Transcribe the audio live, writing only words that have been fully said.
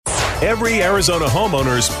every Arizona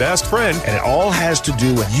homeowner's best friend. And it all has to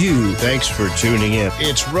do with you. Thanks for tuning in.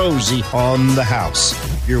 It's Rosie on the House,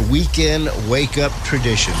 your weekend wake-up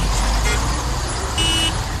tradition.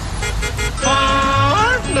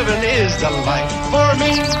 Farm living is the life for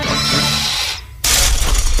me.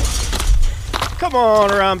 Come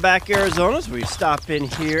on around back, Arizona, as we stop in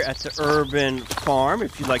here at the Urban Farm.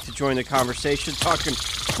 If you'd like to join the conversation, talking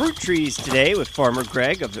fruit trees today with Farmer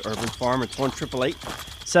Greg of the Urban Farm. It's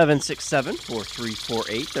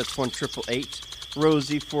 1-888-767-4348. That's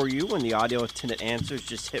 1-888-ROSIE for you. When the audio attendant answers,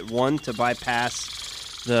 just hit 1 to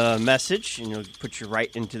bypass the message, and you'll put you right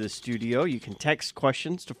into the studio. You can text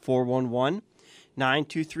questions to 411-923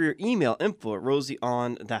 or email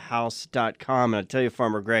info@rosieonthehouse.com. And I tell you,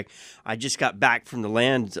 Farmer Greg, I just got back from the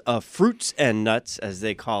land of fruits and nuts, as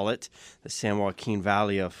they call it, the San Joaquin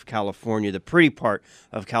Valley of California, the pretty part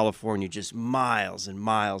of California, just miles and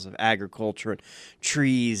miles of agriculture and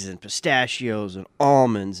trees and pistachios and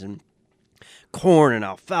almonds and corn and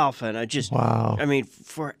alfalfa, and wow. I mean,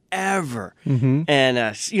 forever. Mm-hmm.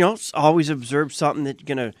 And, always observe something that's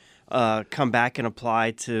going to come back and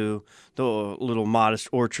apply to the little modest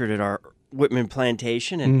orchard at our Whitman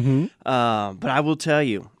plantation. And but I will tell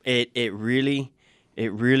you, it really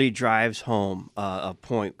drives home a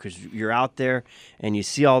point, because you're out there and you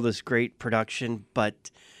see all this great production, but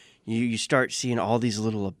you start seeing all these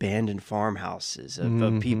little abandoned farmhouses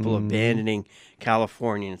of people abandoning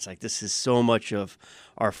California. And it's like, this is so much of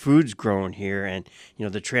our food's grown here. And,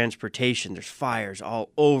 the transportation, there's fires all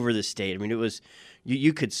over the state. I mean, it was,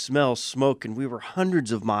 you could smell smoke, and we were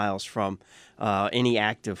hundreds of miles from any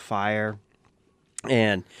active fire.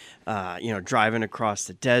 And, driving across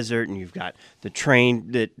the desert, and you've got the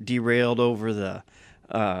train that derailed over the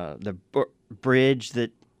bridge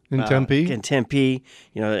that, in Tempe? In Tempe,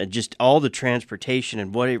 just all the transportation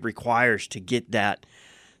and what it requires to get that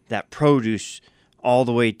produce all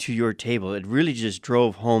the way to your table. It really just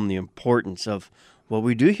drove home the importance of what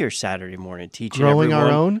we do here Saturday morning, teaching growing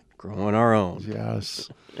everyone. Growing our own. Yes.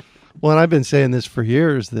 Well, and I've been saying this for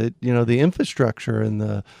years, that, the infrastructure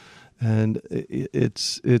and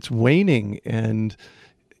it's waning. And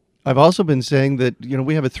I've also been saying that,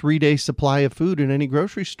 we have a 3-day supply of food in any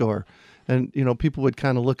grocery store. And, people would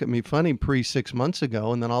kind of look at me funny 6 months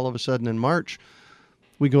ago. And then all of a sudden in March,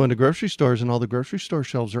 we go into grocery stores and all the grocery store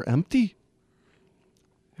shelves are empty.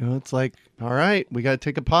 It's like, all right, we got to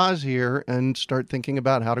take a pause here and start thinking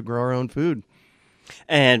about how to grow our own food.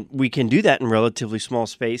 And we can do that in relatively small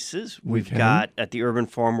spaces. We've got, at the Urban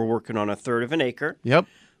Farm, we're working on 1/3 of an acre. Yep.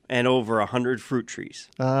 And over 100 fruit trees.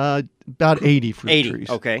 About 80 fruit trees.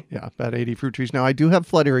 Okay. Yeah, about 80 fruit trees. Now, I do have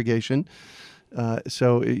flood irrigation.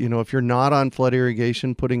 So, if you're not on flood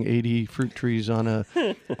irrigation, putting 80 fruit trees on a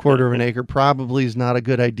 1/4 of an acre probably is not a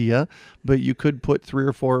good idea. But you could put 3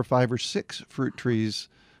 or 4 or 5 or 6 fruit trees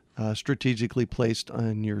strategically placed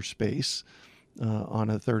on your space on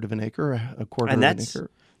 1/3 of an acre, 1/4 of an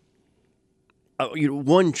acre.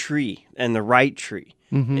 One tree, and the right tree,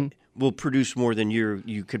 will produce more than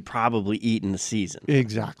you could probably eat in the season.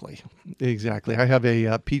 Exactly. I have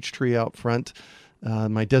a peach tree out front.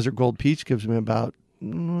 My Desert Gold peach gives me about,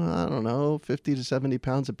 50 to 70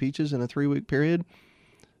 pounds of peaches in a 3-week period.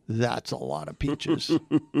 That's a lot of peaches.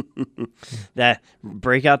 That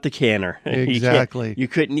break out the canner. Exactly. You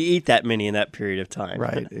couldn't eat that many in that period of time.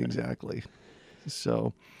 Right, exactly.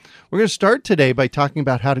 So we're going to start today by talking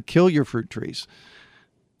about how to kill your fruit trees.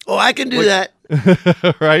 Oh, I can do that.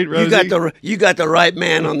 Right, Rosie? You got the right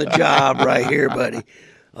man on the job right here, buddy.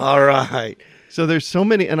 All right. So there's so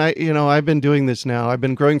many, and I've been doing this now. I've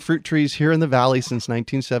been growing fruit trees here in the valley since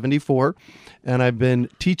 1974, and I've been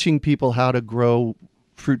teaching people how to grow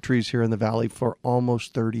fruit trees here in the valley for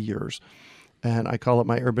almost 30 years. And I call it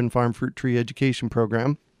my Urban Farm Fruit Tree Education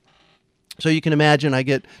Program. So you can imagine, I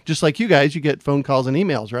get, just like you guys, you get phone calls and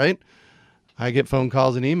emails, right? I get phone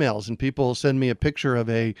calls and emails, and people send me a picture of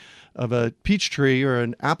a peach tree or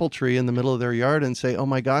an apple tree in the middle of their yard and say, "Oh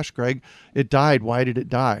my gosh, Greg, it died. Why did it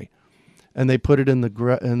die?" And they put it in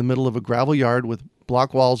the middle of a gravel yard with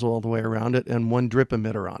block walls all the way around it and one drip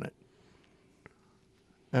emitter on it.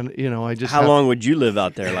 And, I just... How long would you live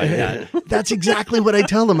out there like that? That's exactly what I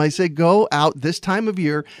tell them. I say, go out this time of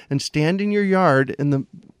year and stand in your yard in the,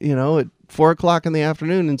 at 4 o'clock in the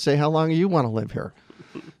afternoon and say, how long do you want to live here?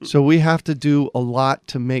 So we have to do a lot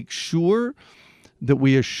to make sure that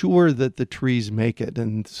we assure that the trees make it.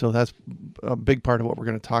 And so that's a big part of what we're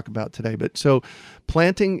going to talk about today. But so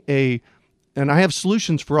planting and I have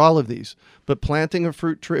solutions for all of these, but planting a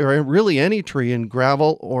fruit tree, or really any tree, in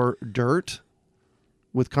gravel or dirt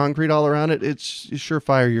with concrete all around it, it's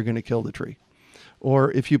surefire you're going to kill the tree.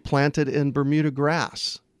 Or if you plant it in Bermuda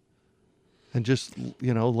grass, and just,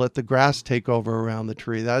 let the grass take over around the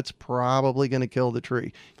tree. That's probably going to kill the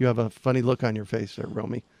tree. You have a funny look on your face there,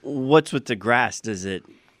 Romy. What's with the grass?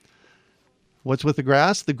 What's with the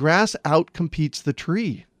grass? The grass outcompetes the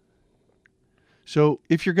tree. So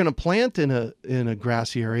if you're going to plant in a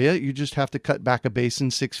grassy area, you just have to cut back a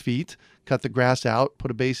basin 6 feet, cut the grass out,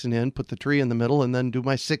 put a basin in, put the tree in the middle, and then do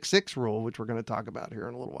my 6-6 rule, which we're going to talk about here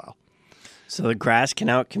in a little while. So the grass can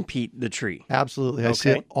outcompete the tree. Absolutely. I see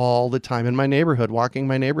it all the time in my neighborhood. Walking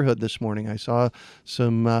my neighborhood this morning, I saw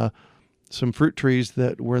some fruit trees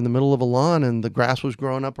that were in the middle of a lawn, and the grass was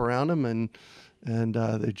growing up around them, and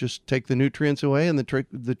they just take the nutrients away, and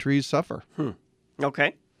the trees suffer.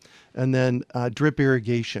 Okay. And then drip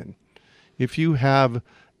irrigation. If you have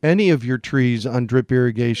any of your trees on drip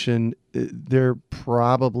irrigation, they're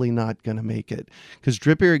probably not going to make it, because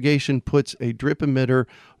drip irrigation puts a drip emitter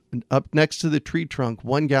up next to the tree trunk,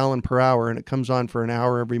 1 gallon per hour, and it comes on for an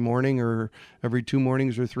hour every morning or every 2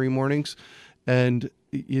 mornings or 3 mornings. And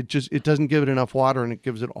it doesn't give it enough water, and it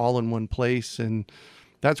gives it all in one place. And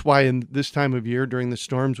that's why in this time of year during the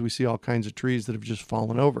storms, we see all kinds of trees that have just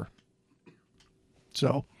fallen over.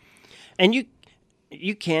 So, and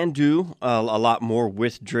you can do a lot more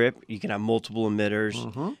with drip. You can have multiple emitters.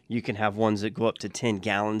 Mm-hmm. You can have ones that go up to 10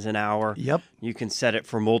 gallons an hour. Yep. You can set it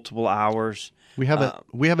for multiple hours. We have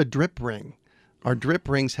a drip ring. Our drip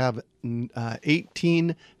rings have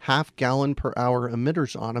 18 half-gallon per hour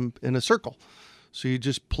emitters on them in a circle. So you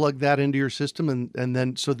just plug that into your system, and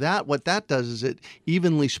then what that does is it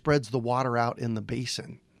evenly spreads the water out in the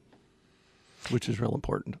basin, which is real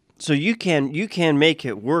important. So you can make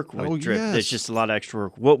it work with drip. Yes. There's just a lot of extra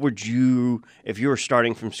work. What would you, if you were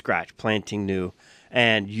starting from scratch, planting new,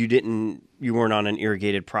 and you weren't on an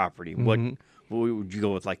irrigated property? Mm-hmm. What would you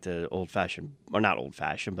go with, like the old-fashioned, or not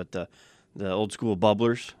old-fashioned, but the old-school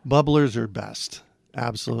bubblers? Bubblers are best.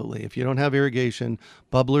 Absolutely. If you don't have irrigation,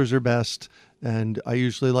 bubblers are best. And I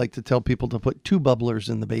usually like to tell people to put 2 bubblers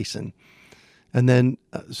in the basin. And then,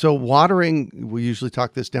 so watering, we usually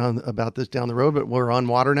talk about this down the road, but we're on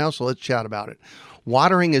water now, so let's chat about it.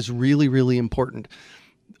 Watering is really, really important.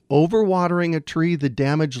 Overwatering a tree, the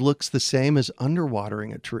damage looks the same as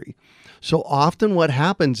underwatering a tree. So often what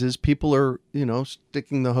happens is people are,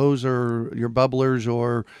 sticking the hose or your bubblers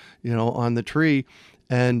or, on the tree,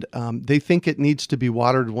 and they think it needs to be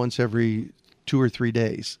watered once every 2 or 3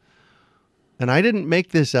 days. And I didn't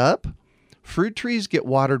make this up. Fruit trees get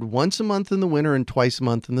watered once a month in the winter and twice a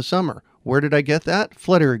month in the summer. Where did I get that?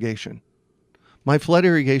 Flood irrigation. My flood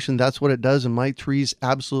irrigation, that's what it does, and my trees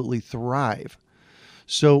absolutely thrive.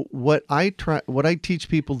 So what I teach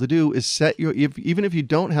people to do is even if you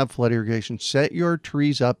don't have flood irrigation, set your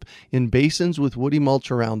trees up in basins with woody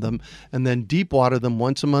mulch around them, and then deep water them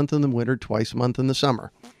once a month in the winter, twice a month in the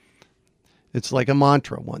summer. It's like a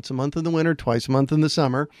mantra: once a month in the winter, twice a month in the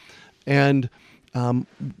summer. And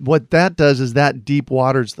what that does is that deep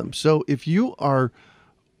waters them. So if you are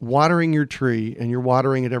watering your tree and you're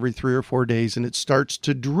watering it every 3 or 4 days and it starts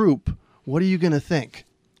to droop, what are you going to think?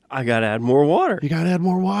 I got to add more water. You got to add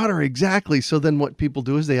more water. Exactly. So then what people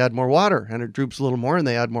do is they add more water, and it droops a little more, and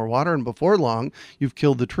they add more water. And before long, you've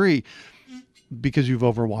killed the tree because you've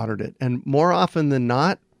overwatered it. And more often than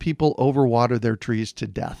not, people overwater their trees to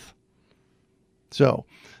death. So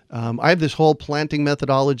I have this whole planting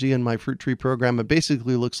methodology in my fruit tree program. It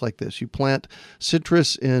basically looks like this. You plant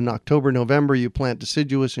citrus in October, November. You plant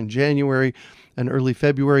deciduous in January and early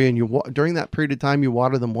February. And during that period of time, you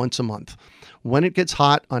water them once a month. When it gets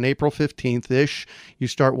hot on April 15th-ish, you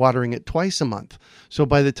start watering it twice a month. So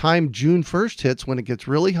by the time June 1st hits, when it gets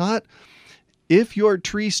really hot, if your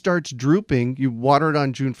tree starts drooping, you water it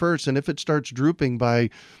on June 1st. And if it starts drooping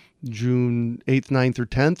by June 8th, 9th, or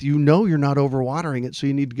 10th, you're not overwatering it, so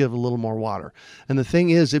you need to give a little more water. And the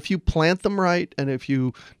thing is, if you plant them right and if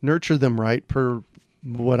you nurture them right, per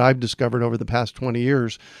what I've discovered over the past 20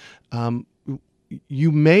 years,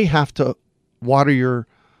 you may have to water your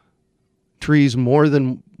trees more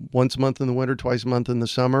than once a month in the winter, twice a month in the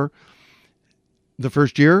summer the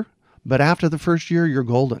first year, but after the first year, you're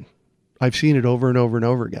golden. I've seen it over and over and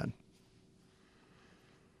over again.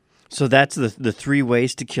 So that's the 3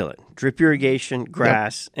 ways to kill it: drip irrigation,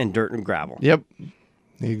 grass, and dirt and gravel. Yep,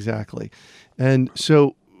 exactly. And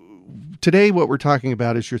so today what we're talking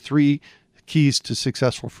about is your 3 keys to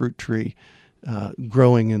successful fruit tree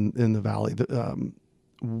growing in the valley.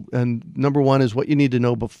 And number 1 is what you need to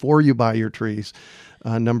know before you buy your trees.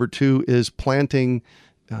 Number 2 is planting,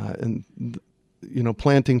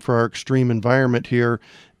 planting for our extreme environment here.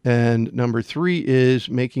 And number 3 is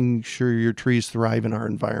making sure your trees thrive in our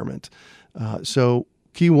environment. So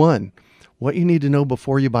key 1, what you need to know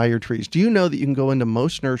before you buy your trees. Do you know that you can go into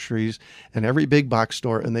most nurseries and every big box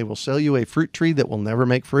store and they will sell you a fruit tree that will never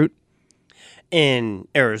make fruit? In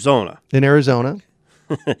Arizona. In Arizona?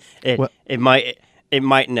 It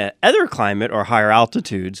might in a other climate or higher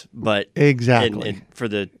altitudes, but exactly for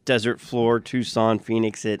the desert floor, Tucson,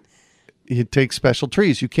 Phoenix, you take special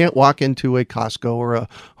trees. You can't walk into a Costco or a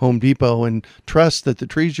Home Depot and trust that the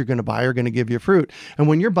trees you're going to buy are going to give you fruit. And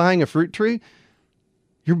when you're buying a fruit tree,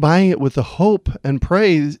 you're buying it with the hope and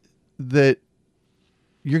praise that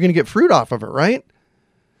you're going to get fruit off of it, right?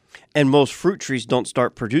 And most fruit trees don't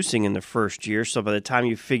start producing in the first year. So by the time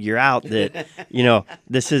you figure out that,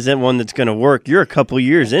 this isn't one that's going to work, you're a couple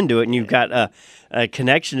years into it and you've got a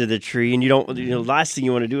connection to the tree and you don't, last thing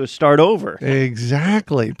you want to do is start over.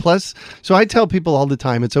 Exactly. Plus, so I tell people all the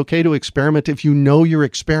time, it's okay to experiment if you know you're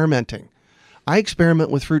experimenting. I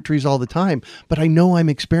experiment with fruit trees all the time, but I know I'm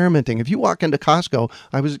experimenting. If you walk into Costco,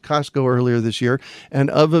 I was at Costco earlier this year,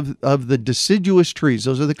 and of the deciduous trees,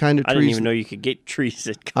 those are the kind of trees. I didn't even know you could get trees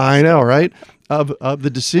at Costco. I know, right? Of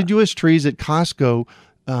the deciduous trees at Costco,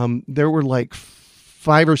 there were like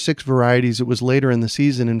 5 or 6 varieties. It was later in the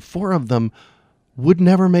season, and 4 of them would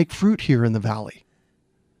never make fruit here in the valley.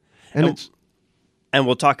 And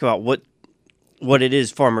we'll talk about what it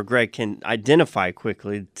is Farmer Greg can identify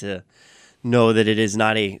quickly to know that it is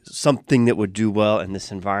not something that would do well in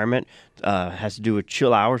this environment. Has to do with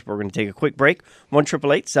chill hours. But we're going to take a quick break.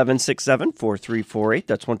 1-888-767-4348.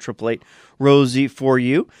 That's 1-888-ROSIE for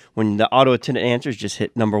you. When the auto attendant answers, just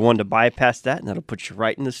hit number 1 to bypass that, and that'll put you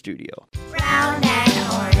right in the studio. Round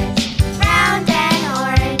and orange, round and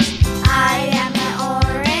orange. I am an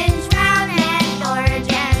orange, round and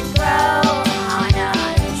orange, and grow on a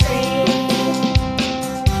tree.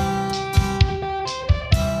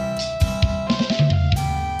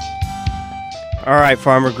 All right,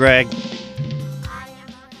 Farmer Greg.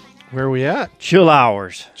 where are we at? Chill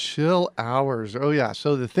hours. Chill hours. Oh, yeah.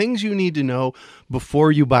 So the things you need to know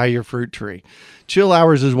before you buy your fruit tree. Chill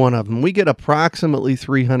hours is one of them. We get approximately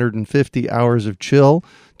 350 hours of chill.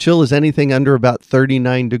 Chill is anything under about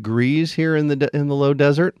 39 degrees here in the low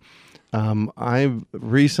desert. I've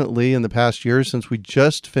recently, in the past year, since we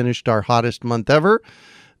just finished our hottest month ever,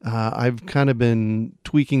 I've kind of been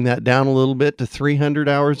tweaking that down a little bit to 300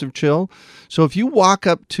 hours of chill. So if you walk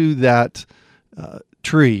up to that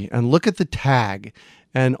tree and look at the tag,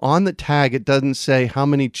 and on the tag it doesn't say how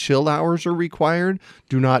many chill hours are required,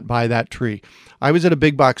 do not buy that tree. I was at a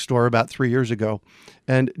big box store about 3 years ago,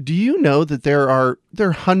 and do you know that there are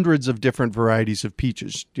hundreds of different varieties of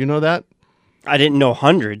peaches? Do you know that? I didn't know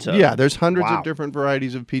hundreds of. Yeah, there's hundreds of different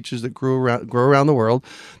varieties of peaches that grow around the world.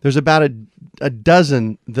 There's about a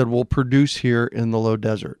dozen that will produce here in the low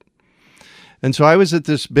desert. And so I was at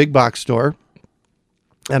this big box store,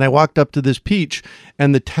 and I walked up to this peach,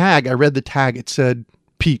 and I read the tag, it said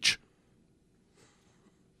peach.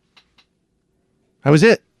 That was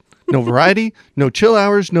it. No variety, no chill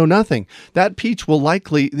hours, no nothing. That peach will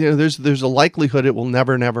likely, there's a likelihood it will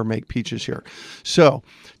never make peaches here. So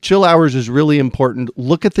chill hours is really important.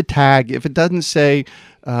 Look at the tag. If it doesn't say,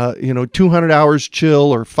 200 hours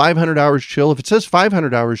chill or 500 hours chill, if it says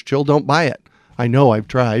 500 hours chill, don't buy it. I know, I've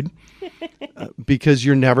tried, because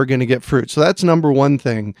you're never going to get fruit. So that's number one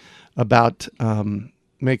thing about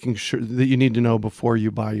making sure that you need to know before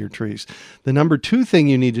you buy your trees. The number two thing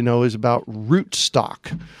you need to know is about root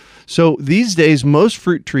stock. So these days, most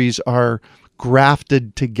fruit trees are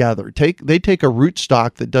grafted together. They take a root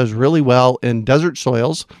stock that does really well in desert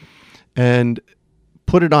soils and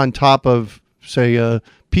put it on top of, say, a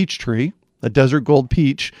peach tree, a desert gold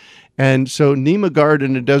peach. And so Nemagard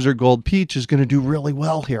and a desert gold peach is going to do really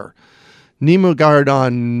well here. Nemagard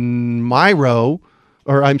on my row,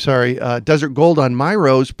 desert gold on my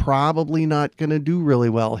row is probably not going to do really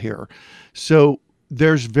well here. So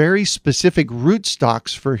there's very specific root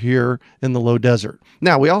stocks for here in the low desert.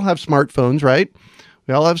 Now, we all have smartphones, right?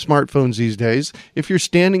 We all have smartphones these days. If you're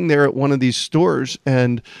standing there at one of these stores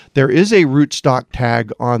and there is a root stock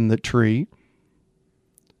tag on the tree,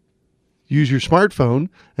 use your smartphone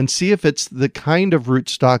and see if it's the kind of root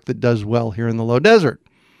stock that does well here in the low desert.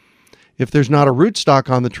 If there's not a root stock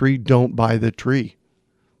on the tree, don't buy the tree.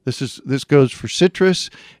 This goes for citrus.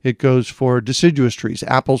 It goes for deciduous trees,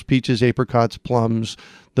 apples, peaches, apricots, plums,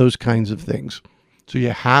 those kinds of things. So you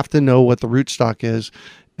have to know what the rootstock is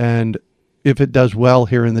and if it does well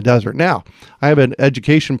here in the desert. Now, I have an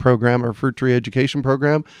education program, or fruit tree education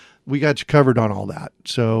program. We got you covered on all that.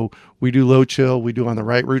 So we do low chill, we do on the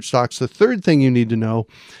right rootstocks. The third thing you need to know,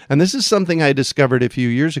 and this is something I discovered a few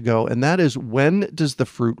years ago, and that is, when does the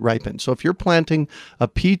fruit ripen? So if you're planting a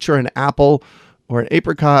peach or an apple or an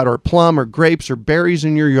apricot or plum or grapes or berries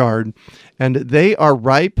in your yard, and they are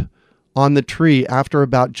ripe on the tree after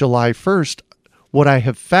about July 1st, what I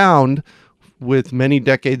have found with many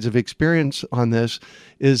decades of experience on this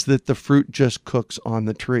is that the fruit just cooks on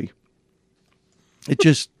the tree. It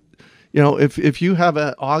just, if you have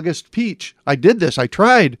an August peach, I did this, I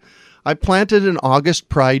tried. I planted an August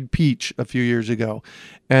Pride peach a few years ago,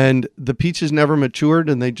 and the peaches never matured,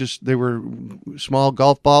 and they were small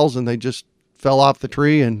golf balls, and they just fell off the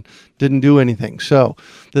tree and didn't do anything. So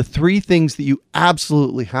the three things that you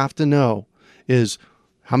absolutely have to know is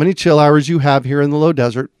how many chill hours you have here in the low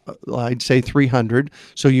desert. I'd say 300.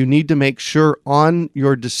 So you need to make sure on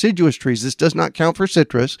your deciduous trees, this does not count for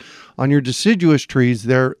citrus, on your deciduous trees,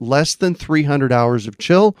 they're less than 300 hours of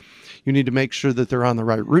chill. You need to make sure that they're on the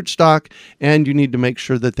right rootstock, and you need to make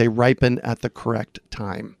sure that they ripen at the correct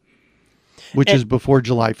time, which is before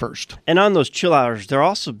July 1st. And on those chill hours, there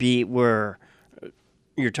also be where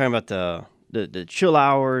you're talking about the chill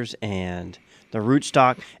hours and the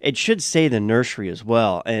rootstock. It should say the nursery as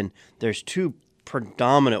well. And there's two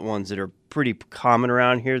predominant ones that are pretty common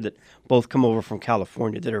around here that both come over from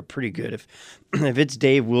California that are pretty good. If it's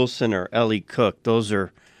Dave Wilson or Ellie Cook, those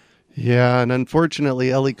are... Yeah, and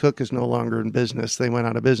unfortunately, Ellie Cook is no longer in business. They went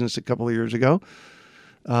out of business a couple of years ago.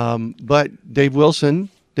 But Dave Wilson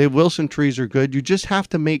trees are good. You just have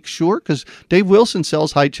to make sure, because Dave Wilson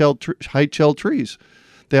sells high shell trees.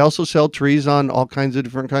 They also sell trees on all kinds of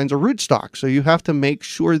different kinds of rootstock. So you have to make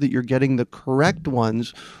sure that you're getting the correct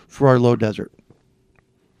ones for our low desert.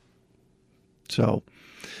 So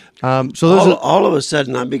those all of a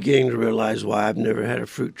sudden, I'm beginning to realize why I've never had a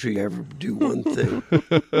fruit tree ever do one thing.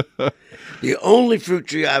 The only fruit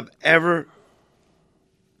tree I've ever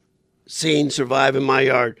seen survive in my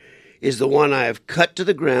yard is the one I have cut to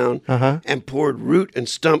the ground and poured root and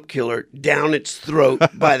stump killer down its throat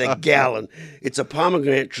by the gallon. It's a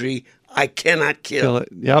pomegranate tree I cannot kill. it.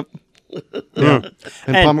 Yep. Yeah.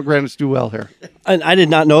 And pomegranates do well here. And I did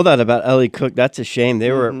not know that about Ellie Cook. That's a shame.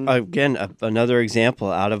 They were, again, another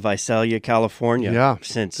example out of Visalia, California. Yeah,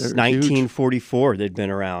 Since they're 1944, they'd been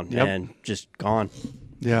around and just gone.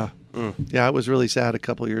 Yeah. Yeah, it was really sad a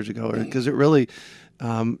couple of years ago because it really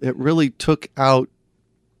took out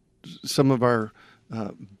some of our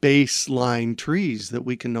baseline trees that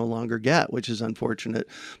we can no longer get, which is unfortunate.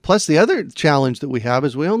 Plus, the other challenge that we have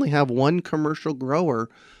is we only have one commercial grower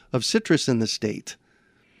of citrus in the state.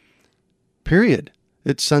 Period.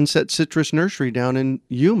 It's Sunset Citrus Nursery down in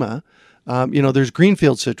Yuma. There's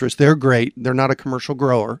Greenfield Citrus. They're great. They're not a commercial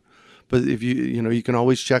grower, but if you can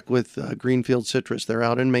always check with Greenfield Citrus. They're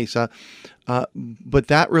out in Mesa. But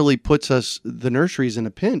that really puts the nurseries in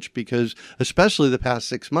a pinch because, especially the past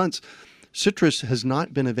 6 months, citrus has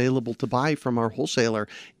not been available to buy from our wholesaler.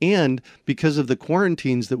 And because of the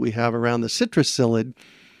quarantines that we have around the citrus psyllid,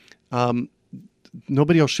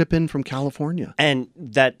 nobody will ship in from California. And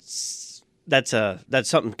that's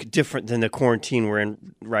something different than the quarantine we're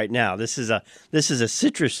in right now. This is a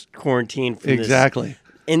citrus quarantine from exactly. This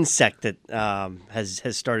insect that has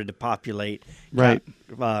started to populate right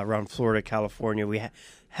around Florida, California. We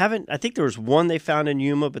haven't. I think there was one they found in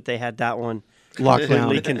Yuma, but they had that one locked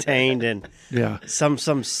down, contained, and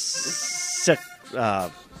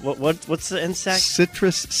what's the insect?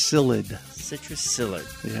 Citrus psyllid. Citrus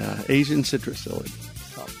psyllid. Yeah, Asian citrus psyllid.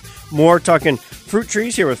 More talking fruit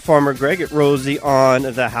trees here with Farmer Greg at Rosie on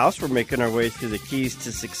the House. We're making our way through the keys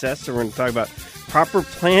to success. So we're going to talk about proper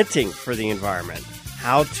planting for the environment.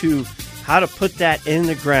 How to put that in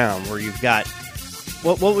the ground where you've got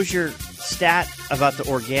what was your stat about the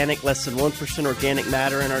organic, less than 1% organic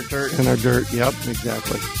matter in our dirt? In our dirt, yep,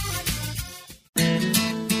 exactly.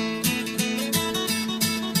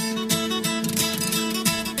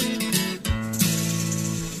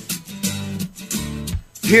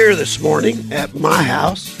 Here this morning at my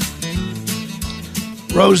house,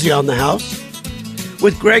 Rosie on the House,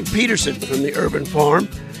 with Greg Peterson from the Urban Farm,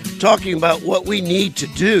 talking about what we need to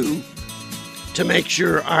do to make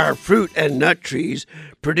sure our fruit and nut trees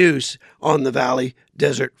produce on the Valley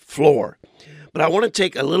Desert floor. But I want to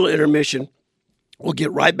take a little intermission. We'll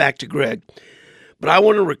get right back to Greg. But I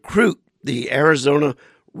want to recruit the Arizona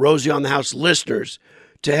Rosie on the House listeners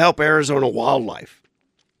to help Arizona wildlife.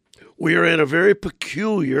 We are in a very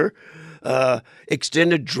peculiar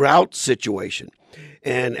extended drought situation.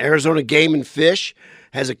 And Arizona Game and Fish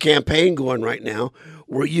has a campaign going right now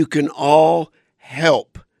where you can all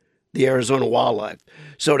help the Arizona wildlife.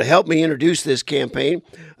 So to help me introduce this campaign,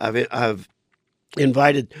 I've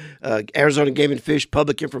invited Arizona Game and Fish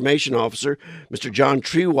Public Information Officer, Mr. John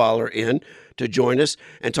Treewaller, in to join us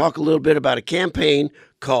and talk a little bit about a campaign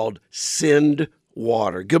called Send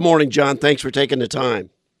water. Good morning, John. Thanks for taking the time.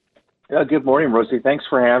 Good morning, Rosie. Thanks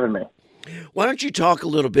for having me. Why don't you talk a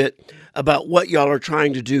little bit about what y'all are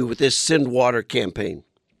trying to do with this Send Water campaign?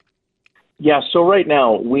 Yeah, so right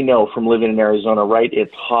now, we know from living in Arizona, right,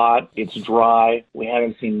 it's hot, it's dry, we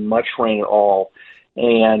haven't seen much rain at all,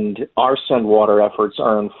 and our Send Water efforts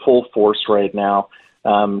are in full force right now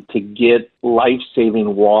to get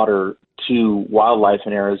life-saving water to wildlife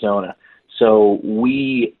in Arizona. So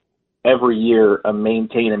we, every year,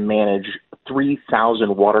 maintain and manage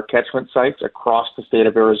 3,000 water catchment sites across the state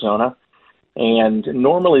of Arizona. And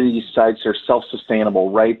normally these sites are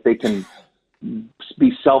self-sustainable, right? They can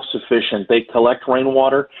be self-sufficient. They collect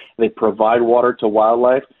rainwater, they provide water to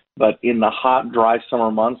wildlife, but in the hot, dry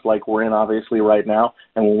summer months like we're in obviously right now,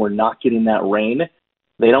 and when we're not getting that rain,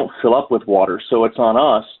 they don't fill up with water. So it's on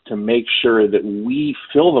us to make sure that we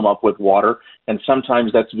fill them up with water, and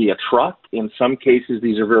sometimes that's via truck. In some cases,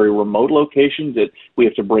 these are very remote locations that we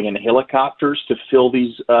have to bring in helicopters to fill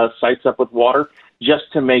these sites up with water, just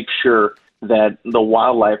to make sure that the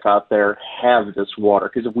wildlife out there have this water.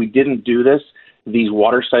 Because if we didn't do this, these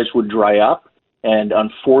water sites would dry up, and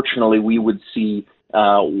unfortunately, we would see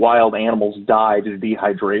wild animals die due to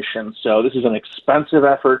dehydration. So this is an expensive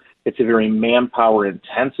effort. It's a very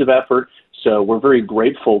manpower-intensive effort. So we're very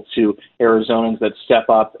grateful to Arizonans that step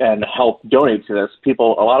up and help donate to this. A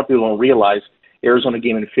lot of people don't realize Arizona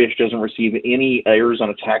Game and Fish doesn't receive any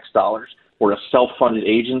Arizona tax dollars. We're a self-funded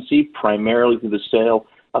agency, primarily through the sale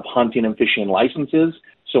of hunting and fishing licenses.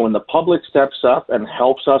 So when the public steps up and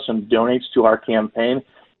helps us and donates to our campaign,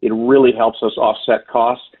 it really helps us offset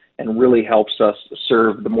costs and really helps us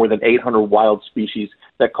serve the more than 800 wild species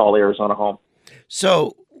that call Arizona home.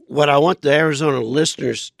 So what I want the Arizona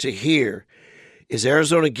listeners to hear is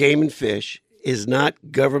Arizona Game and Fish is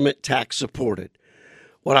not government tax supported.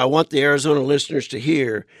 What I want the Arizona listeners to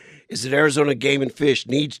hear is that Arizona Game and Fish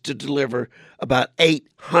needs to deliver about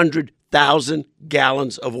 800,000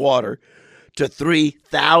 gallons of water to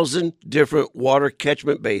 3,000 different water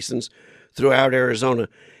catchment basins throughout Arizona.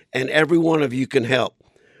 And every one of you can help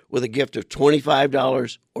with a gift of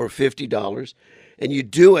 $25 or $50. And you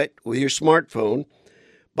do it with your smartphone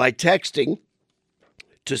by texting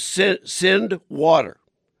to send water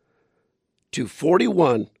to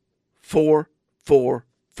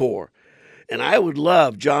 41444. And I would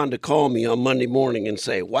love John to call me on Monday morning and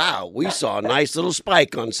say, wow, we saw a nice little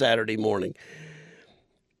spike on Saturday morning.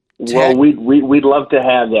 Well, we'd love to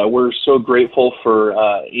have that. We're so grateful for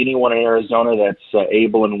anyone in Arizona that's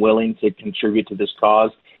able and willing to contribute to this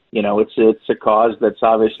cause. You know, it's a cause that's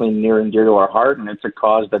obviously near and dear to our heart, and it's a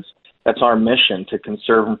cause that's our mission to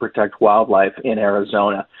conserve and protect wildlife in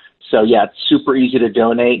Arizona. So, yeah, it's super easy to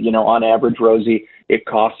donate. You know, on average, Rosie, it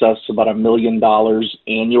costs us about $1 million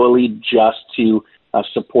annually just to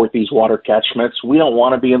support these water catchments. We don't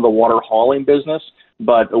want to be in the water hauling business,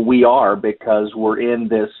 but we are, because we're in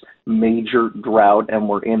this major drought and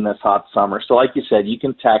we're in this hot summer. So like you said, you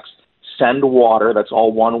can text Send Water, that's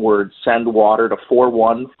all one word, Send Water to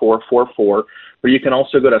 41444, or you can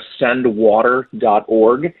also go to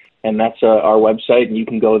sendwater.org, and that's our website, and you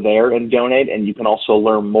can go there and donate, and you can also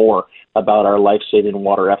learn more about our life-saving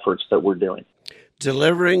water efforts that we're doing.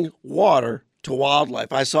 Delivering water to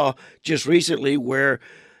wildlife. I saw just recently where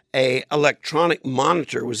a electronic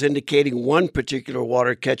monitor was indicating one particular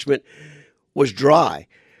water catchment was dry.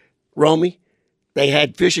 Romy, they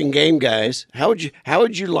had Fish and Game guys. How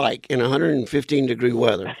would you like in 115 degree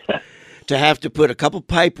weather to have to put a couple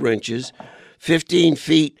pipe wrenches, 15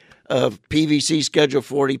 feet of PVC Schedule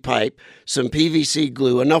 40 pipe, some PVC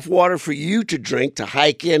glue, enough water for you to drink, to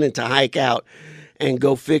hike in and to hike out, and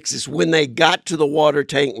go fix this? When they got to the water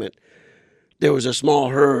tankment, there was a small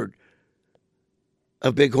herd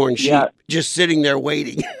of bighorn sheep just sitting there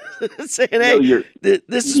waiting, saying, hey,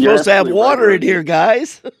 this is supposed to have water in here,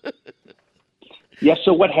 guys. Yeah,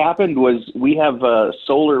 so what happened was we have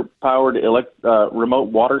solar-powered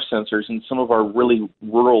remote water sensors in some of our really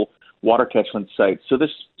rural water catchment sites. So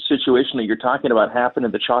this situation that you're talking about happened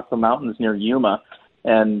in the Choctaw Mountains near Yuma,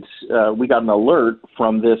 and we got an alert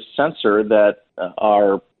from this sensor that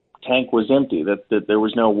our tank was empty, that there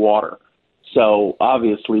was no water. So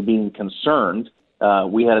obviously being concerned,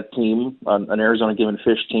 we had a team, an Arizona Game and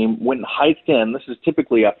Fish team, went and hiked in. This is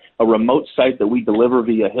typically a remote site that we deliver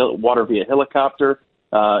water via helicopter.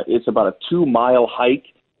 It's about a 2-mile hike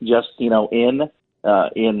just, in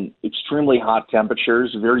extremely hot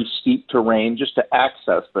temperatures, very steep terrain, just to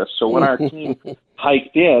access this. So when our team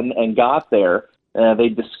hiked in and got there, they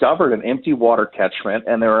discovered an empty water catchment,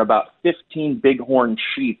 and there were about 15 bighorn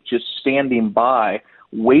sheep just standing by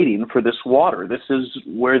waiting for this water. This is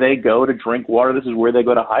where they go to drink water. This is where they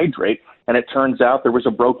go to hydrate. And it turns out there was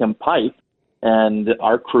a broken pipe, and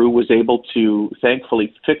our crew was able to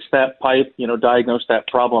thankfully fix that pipe, diagnose that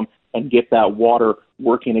problem, and get that water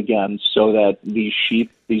working again so that these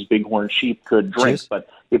bighorn sheep could drink. Yes. But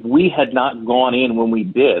if we had not gone in when we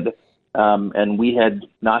did, and we had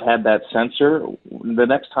not had that sensor, the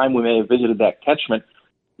next time we may have visited that catchment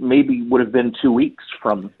maybe would have been 2 weeks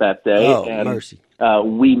from that day. Oh, and mercy.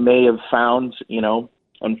 We may have found,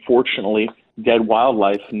 unfortunately, dead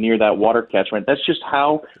wildlife near that water catchment. That's just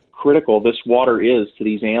how critical this water is to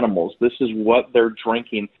these animals. This is what they're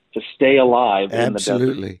drinking to stay alive in the desert.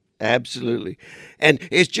 Absolutely. Absolutely. And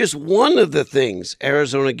it's just one of the things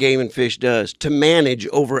Arizona Game and Fish does to manage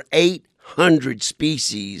over 800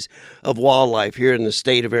 species of wildlife here in the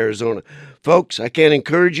state of Arizona. Folks, I can't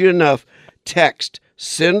encourage you enough. Text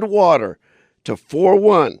Send Water to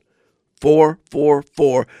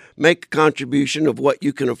 41444. Make a contribution of what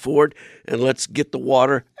you can afford, and let's get the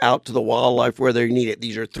water out to the wildlife where they need it.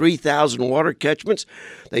 These are 3,000 water catchments.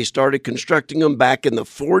 They started constructing them back in the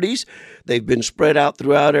 40s. They've been spread out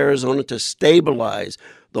throughout Arizona to stabilize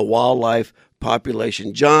the wildlife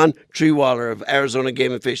population. John Treewater of Arizona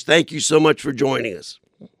Game and Fish, thank you so much for joining us.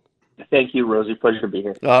 Thank you, Rosie. Pleasure to be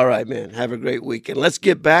here. All right, man. Have a great weekend. Let's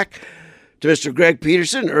get back to Mr. Greg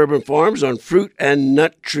Peterson, Urban Farms, on fruit and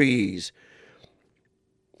nut trees.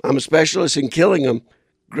 I'm a specialist in killing them.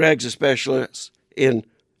 Greg's a specialist in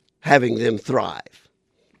having them thrive.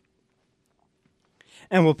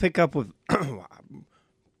 And we'll pick up with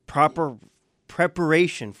proper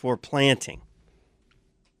preparation for planting.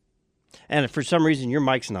 And for some reason, your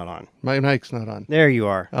mic's not on. My mic's not on. There you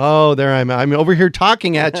are. Oh, there I'm over here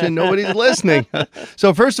talking at you and nobody's listening.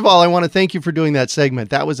 So first of all, I want to thank you for doing that segment.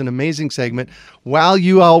 That was an amazing segment. While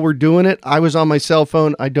you all were doing it, I was on my cell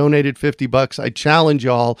phone. I donated $50. I challenge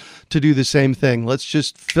y'all to do the same thing. Let's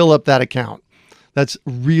just fill up that account. That's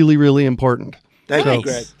really, really important. Thank Nice. you,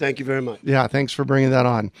 Greg. Thank you very much. Yeah, thanks for bringing that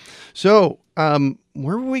on. So where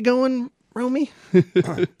were we going, Romy?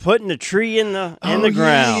 Putting a tree in the Oh,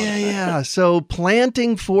 ground. Yeah. So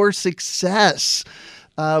planting for success.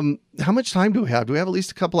 How much time do we have? Do we have at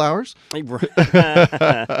least a couple hours? So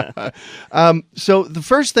the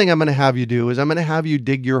first thing I'm going to have you do is I'm going to have you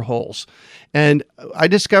dig your holes. And I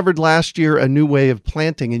discovered last year a new way of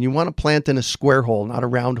planting, and you want to plant in a square hole, not a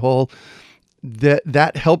round hole.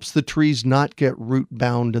 That helps the trees not get root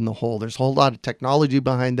bound in the hole. There's a whole lot of technology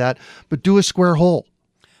behind that, but do a square hole.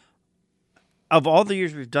 Of all the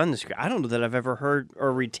years we've done this, I don't know that I've ever heard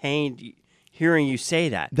or retained hearing you say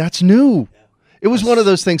that. That's new. It was one of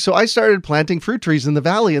those things. So I started planting fruit trees in the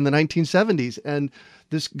valley in the 1970s. And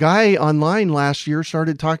this guy online last year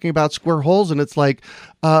started talking about square holes. And it's like,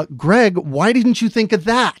 Greg, why didn't you think of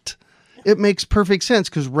that? It makes perfect sense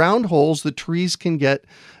because round holes, the trees can get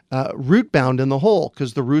root bound in the hole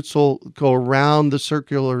because the roots will go around the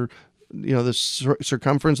circular, the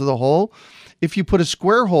circumference of the hole. If you put a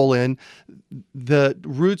square hole in, the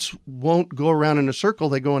roots won't go around in a circle.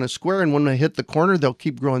 They go in a square. And when they hit the corner, they'll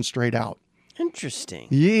keep growing straight out. Interesting.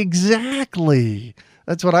 Exactly.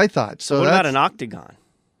 That's what I thought. So What about an octagon?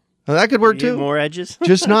 that could work You get too. more edges?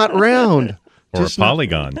 Just not round. Or Just a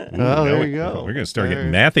polygon. Oh, there you go. We're going to start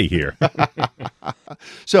getting mathy here.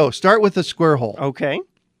 So start with a square hole. Okay.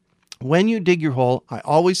 When you dig your hole, I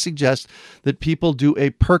always suggest that people do a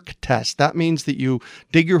perk test. That means that you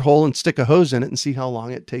dig your hole and stick a hose in it and see how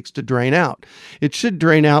long it takes to drain out. It should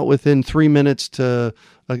drain out within 3 minutes to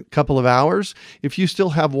a couple of hours. If you still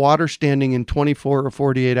have water standing in 24 or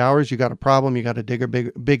 48 hours, you got a problem. You got to dig a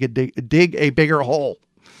bigger hole.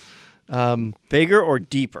 Bigger or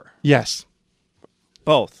deeper? Yes.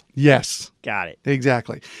 Both. Yes. Got it.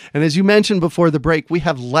 Exactly. And as you mentioned before the break, we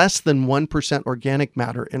have less than 1% organic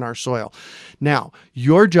matter in our soil. Now,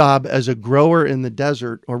 your job as a grower in the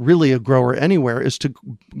desert, or really a grower anywhere, is to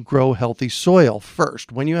grow healthy soil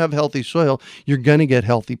first. When you have healthy soil, you're going to get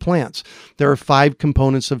healthy plants. There are 5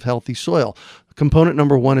 components of healthy soil. Component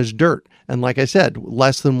number 1 is dirt. And like I said,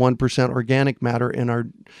 less than 1% organic matter in our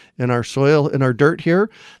soil, in our dirt here.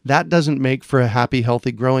 That doesn't make for a happy,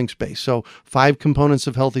 healthy growing space. So 5 components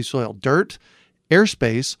of healthy soil: dirt,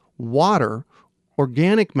 airspace, water,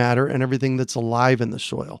 organic matter, and everything that's alive in the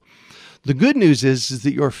soil. The good news is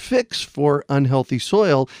that your fix for unhealthy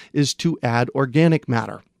soil is to add organic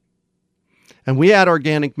matter. And we add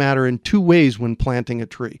organic matter in 2 ways when planting a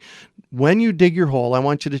tree. When you dig your hole, I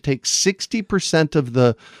want you to take 40%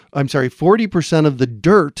 of the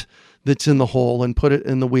dirt that's in the hole and put it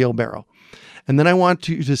in the wheelbarrow. And then I want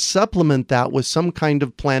you to supplement that with some kind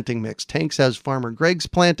of planting mix. Tanks has Farmer Greg's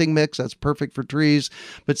planting mix. That's perfect for trees.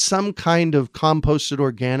 But some kind of composted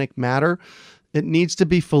organic matter, it needs to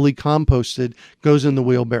be fully composted, goes in the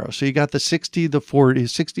wheelbarrow. So you got the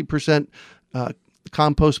 60%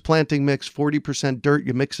 compost planting mix, 40% dirt.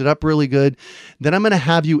 You mix it up really good. Then I'm going to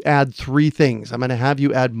have you add 3 things. I'm going to have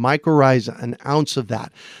you add mycorrhiza, an ounce of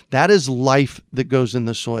that. That is life that goes in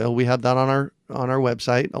the soil. We have that on our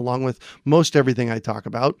website, along with most everything I talk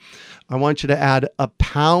about. I want you to add a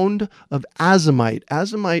pound of azomite.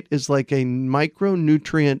 Azomite is like a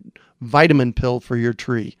micronutrient vitamin pill for your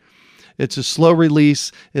tree. It's a slow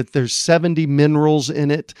release. There's 70 minerals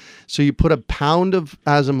in it. So you put a pound of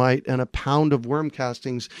azomite and a pound of worm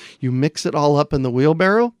castings. You mix it all up in the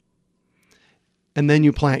wheelbarrow, and then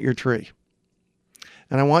you plant your tree.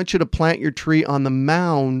 And I want you to plant your tree on the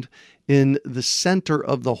mound in the center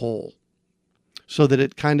of the hole, so that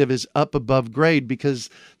it kind of is up above grade, because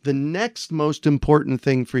the next most important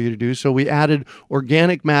thing for you to do, so we added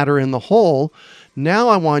organic matter in the hole. Now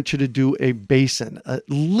I want you to do a basin, at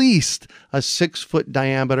least a 6-foot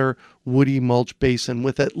diameter woody mulch basin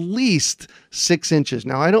with at least 6 inches.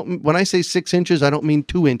 Now when I say 6 inches, I don't mean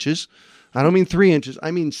 2 inches. I don't mean 3 inches.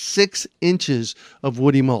 I mean 6 inches of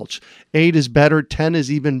woody mulch. 8 is better. 10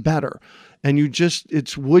 is even better. And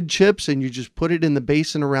it's wood chips, and you just put it in the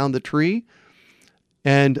basin around the tree.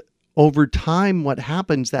 And over time, what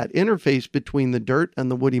happens, that interface between the dirt and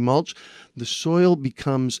the woody mulch, the soil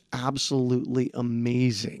becomes absolutely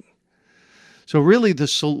amazing. So really,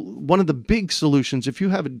 one of the big solutions, if you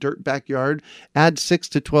have a dirt backyard, add 6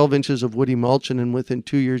 to 12 inches of woody mulch, and then within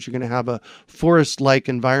 2 years, you're going to have a forest-like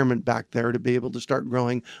environment back there to be able to start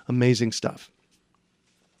growing amazing stuff.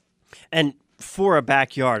 And for a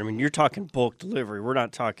backyard, I mean, you're talking bulk delivery. We're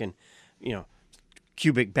not talking,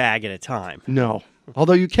 cubic bag at a time. No.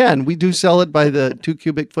 Although you can. We do sell it by the 2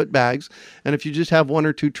 cubic foot bags. And if you just have 1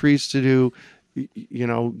 or 2 trees to do,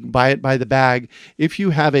 buy it by the bag. If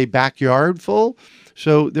you have a backyard full,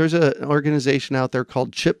 so there's an organization out there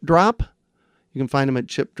called Chip Drop. You can find them at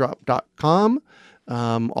chipdrop.com.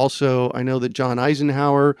 Also, I know that John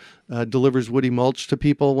Eisenhower delivers woody mulch to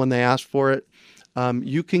people when they ask for it.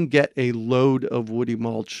 You can get a load of woody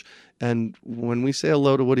mulch. And when we say a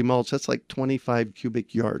load of woody mulch, that's like 25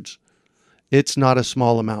 cubic yards. It's not a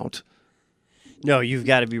small amount. No, you've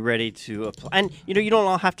got to be ready to apply. And, you don't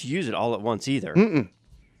all have to use it all at once either. Mm-mm.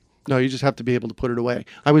 No, you just have to be able to put it away.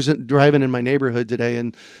 I was driving in my neighborhood today,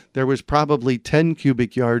 and there was probably 10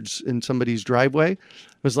 cubic yards in somebody's driveway. I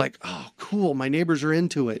was like, oh, cool, my neighbors are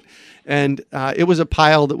into it. And it was a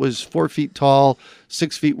pile that was 4 feet tall,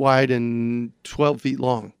 6 feet wide, and 12 feet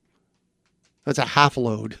long. That's a half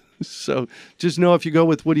load. So just know if you go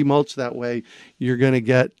with woody mulch that way, you're going to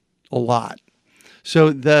get a lot.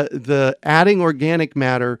 So the adding organic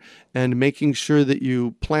matter and making sure that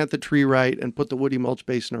you plant the tree right and put the woody mulch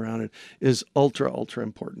basin around it is ultra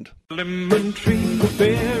important. Lemon tree,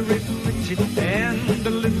 very pretty, and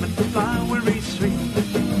the lemon flowery sweet,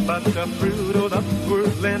 but the fruit of the poor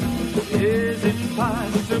land is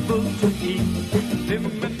impossible to eat.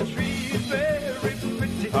 Lemon tree, very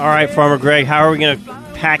pretty. All right, Farmer Greg, how are we going to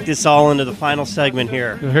pack this all into the final segment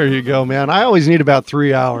here? There you go, man. I always need about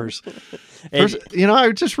 3 hours. First,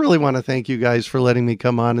 I just really want to thank you guys for letting me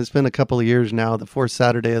come on. It's been a couple of years now, the 4th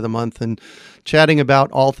Saturday of the month, and chatting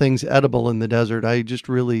about all things edible in the desert. I just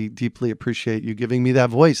really deeply appreciate you giving me that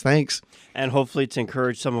voice. Thanks. And hopefully to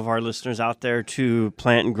encourage some of our listeners out there to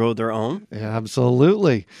plant and grow their own. Yeah,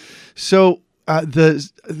 absolutely. So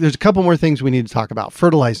there's a couple more things we need to talk about.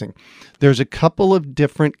 Fertilizing. There's a couple of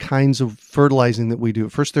different kinds of fertilizing that we do.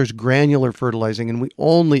 First, there's granular fertilizing, and we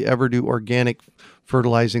only ever do organic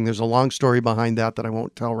fertilizing. There's a long story behind that I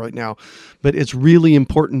won't tell right now, but it's really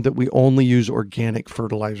important that we only use organic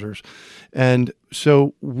fertilizers. And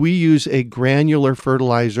so we use a granular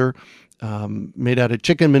fertilizer made out of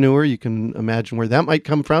chicken manure. You can imagine where that might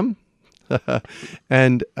come from.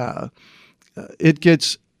 And it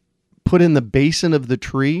gets put in the basin of the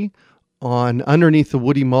tree underneath the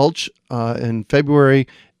woody mulch in February,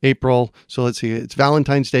 April. So let's see, it's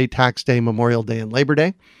Valentine's Day, Tax Day, Memorial Day, and Labor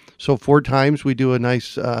Day. So 4 times we do a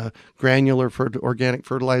nice granular organic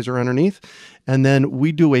fertilizer underneath. And then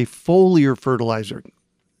we do a foliar fertilizer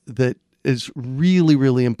that is really,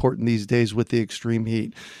 really important these days with the extreme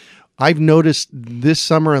heat. I've noticed this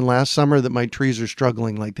summer and last summer that my trees are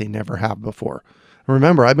struggling like they never have before.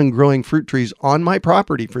 Remember, I've been growing fruit trees on my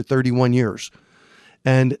property for 31 years.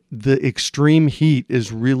 And the extreme heat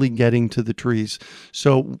is really getting to the trees.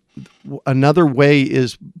 So another way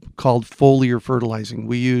is called foliar fertilizing.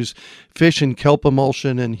 We use fish and kelp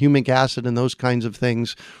emulsion and humic acid and those kinds of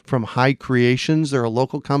things from High Creations. They're a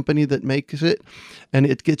local company that makes it, and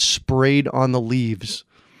it gets sprayed on the leaves.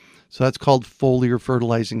 So that's called foliar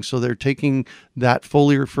fertilizing. So they're taking that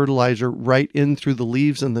foliar fertilizer right in through the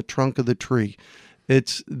leaves and the trunk of the tree.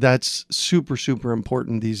 That's super, super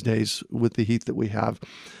important these days with the heat that we have.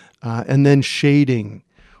 And then shading.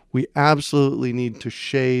 We absolutely need to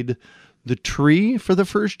shade the tree for the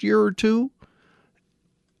first year or two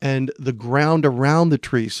and the ground around the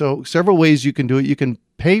tree. So several ways you can do it. You can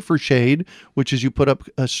pay for shade, which is you put up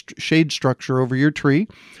a shade structure over your tree,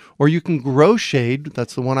 or you can grow shade.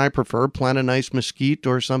 That's the one I prefer. Plant a nice mesquite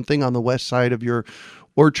or something on the west side of your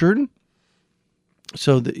orchard.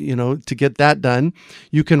 So that, to get that done,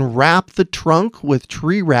 you can wrap the trunk with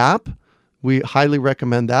tree wrap. We highly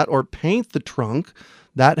recommend that. Or paint the trunk.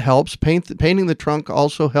 That helps. Painting the trunk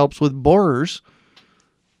also helps with borers.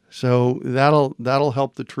 So that'll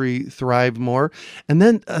help the tree thrive more. And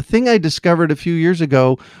then a thing I discovered a few years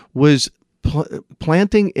ago was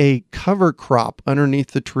planting a cover crop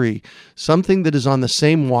underneath the tree, something that is on the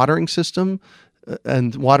same watering system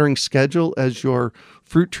and watering schedule as your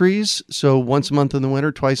fruit trees. So once a month in the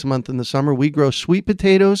winter, twice a month in the summer. We grow sweet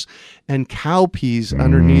potatoes and cow peas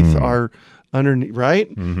underneath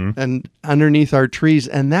right? Mm-hmm. And underneath our trees,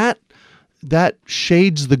 and that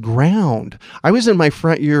shades the ground. I was in my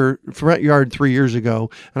front yard 3 years ago,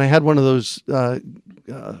 and I had one of those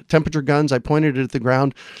temperature guns. I pointed it at the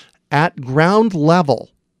ground. At ground level,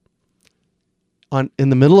 in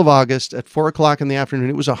the middle of August at 4 o'clock in the afternoon,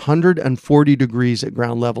 it was 140 degrees at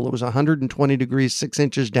ground level. It was 120 degrees, 6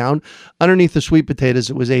 inches down. Underneath the sweet potatoes,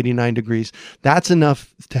 it was 89 degrees. That's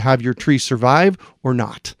enough to have your tree survive or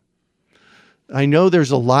not. I know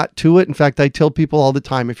there's a lot to it. In fact, I tell people all the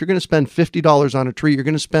time, if you're going to spend $50 on a tree, you're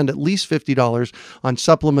going to spend at least $50 on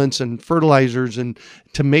supplements and fertilizers and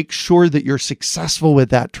to make sure that you're successful with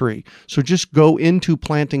that tree. So just go into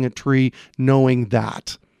planting a tree knowing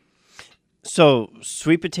that. So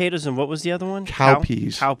sweet potatoes and what was the other one? Cow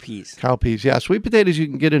peas. Cow peas. Cow peas. Yeah, sweet potatoes you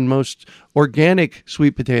can get in most organic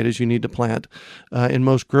sweet potatoes you need to plant in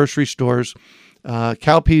most grocery stores.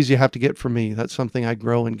 Cow peas you have to get from me. That's something I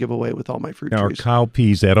grow and give away with all my fruit trees. Are cow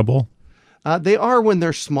peas edible? They are when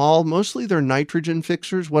they're small. Mostly they're nitrogen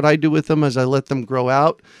fixers. What I do with them is I let them grow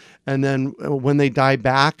out, and then when they die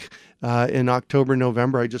back in October,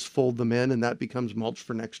 November, I just fold them in, and that becomes mulch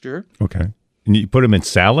for next year. Okay. And you put them in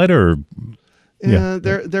salad or? Yeah,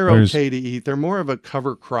 they're okay to eat. They're more of a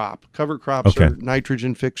cover crop. Cover crops are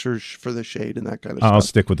nitrogen fixers for the shade and that kind of stuff. I'll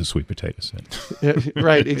stick with the sweet potatoes then.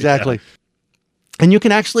 Right, exactly. Yeah. And you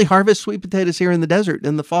can actually harvest sweet potatoes here in the desert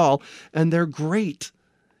in the fall, and they're great.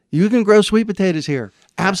 You can grow sweet potatoes here.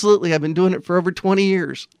 Absolutely. I've been doing it for over 20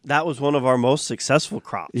 years. That was one of our most successful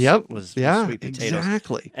crops. Yep. Was sweet potatoes.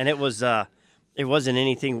 Exactly. And it wasn't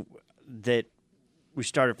anything that we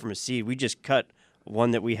started from a seed. We just cut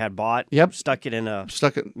one that we had bought, stuck it in a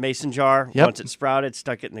mason jar. Yep. Once it sprouted,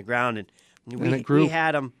 stuck it in the ground, and it grew. We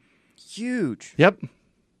had them huge. Yep.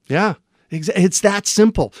 Yeah. It's that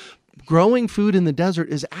simple. Growing food in the desert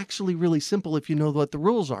is actually really simple if you know what the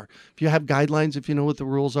rules are. If you have guidelines, if you know what the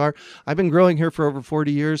rules are. I've been growing here for over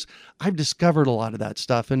 40 years. I've discovered a lot of that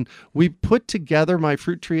stuff. And we put together my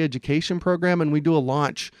fruit tree education program, and we do a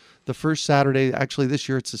launch the first Saturday. Actually, this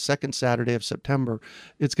year it's the second Saturday of September.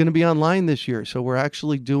 It's going to be online this year. So we're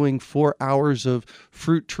actually doing 4 hours of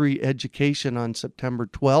fruit tree education on September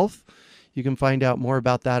 12th. You can find out more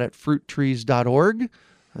about that at fruittrees.org.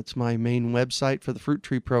 That's my main website for the fruit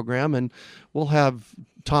tree program. And we'll have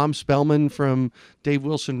Tom Spellman from Dave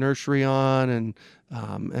Wilson Nursery on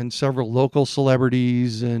and several local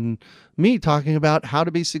celebrities and me talking about how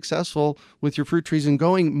to be successful with your fruit trees and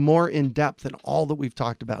going more in depth than all that we've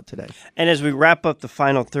talked about today. And as we wrap up the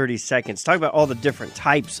final 30 seconds, talk about all the different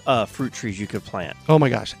types of fruit trees you could plant. Oh my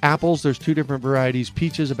gosh. Apples, there's 2 different varieties.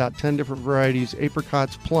 Peaches, about 10 different varieties.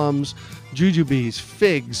 Apricots, plums, jujubes,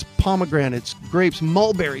 figs, pomegranates, grapes,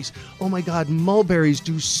 mulberries. Oh my God, mulberries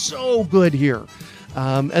do so good here.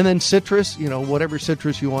 And then citrus, whatever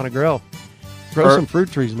citrus you want to grow. Grow some fruit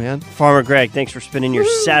trees, man. Farmer Greg, thanks for spending your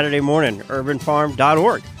Saturday morning.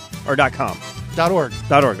 Urbanfarm.org or .com? .org.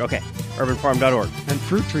 .org, okay. Urbanfarm.org. And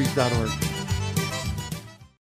fruittrees.org.